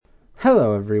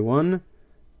Hello everyone,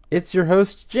 it's your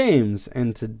host James,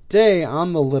 and today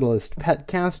on the Littlest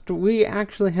Petcast we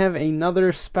actually have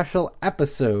another special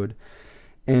episode,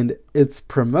 and it's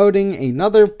promoting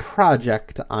another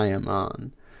project I am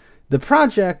on. The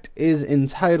project is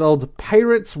entitled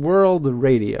Pirates World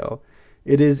Radio.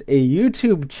 It is a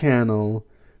YouTube channel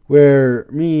where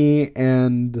me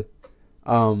and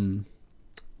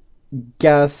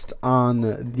guest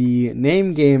on the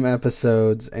Name Game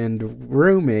episodes and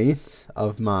roommate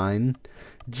of mine,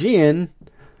 Gian,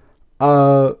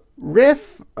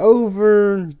 riff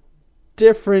over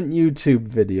different YouTube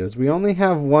videos. We only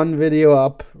have one video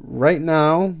up right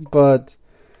now, but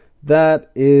that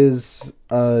is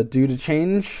due to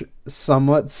change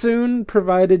somewhat soon,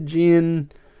 provided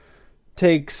Gian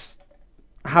takes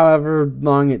however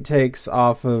long it takes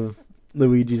off of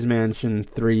Luigi's Mansion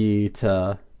 3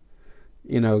 to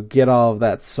get all of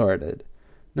that sorted.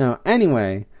 Now,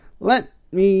 anyway, let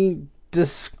me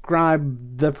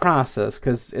describe the process,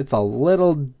 because it's a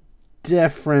little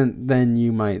different than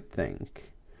you might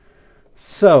think.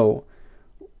 So,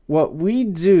 what we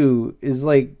do is,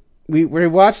 we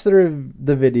watch the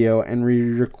video, and we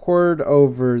record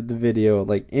over the video,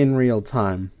 in real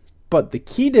time. But the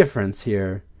key difference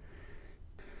here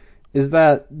is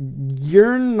that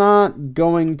you're not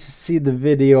going to see the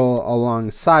video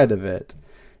alongside of it.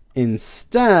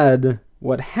 Instead,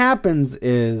 what happens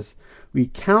is we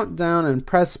count down and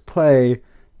press play,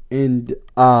 and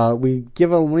we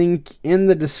give a link in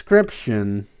the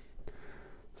description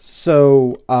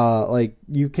so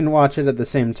you can watch it at the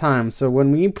same time. So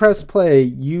when we press play,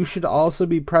 you should also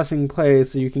be pressing play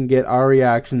so you can get our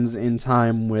reactions in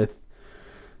time with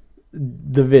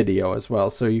the video as well,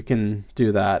 so you can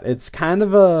do that. It's kind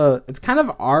of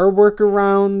our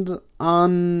workaround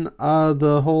on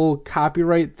the whole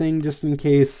copyright thing, just in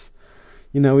case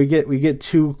we get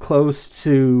too close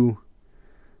to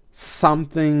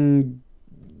something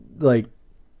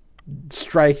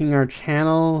striking our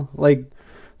channel.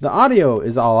 The audio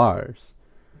is all ours,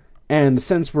 and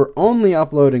since we're only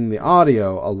uploading the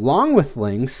audio along with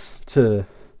links to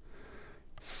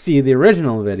see the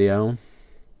original video,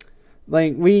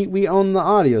 we own the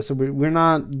audio, so we're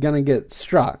not gonna get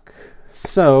struck.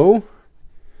 So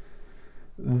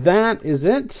that is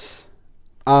it.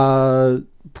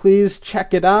 Please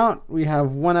check it out. We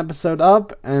have one episode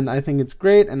up, and I think it's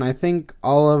great, and I think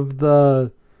all of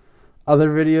the other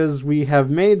videos we have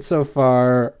made so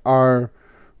far are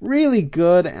really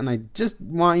good, and I just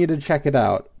want you to check it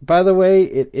out. By the way,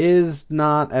 it is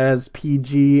not as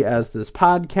PG as this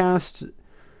podcast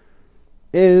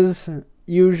is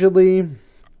usually.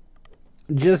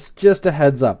 Just a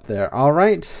heads up there. All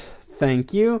right,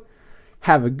 thank you.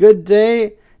 Have a good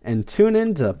day, and tune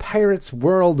in to Pirates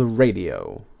World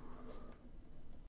Radio.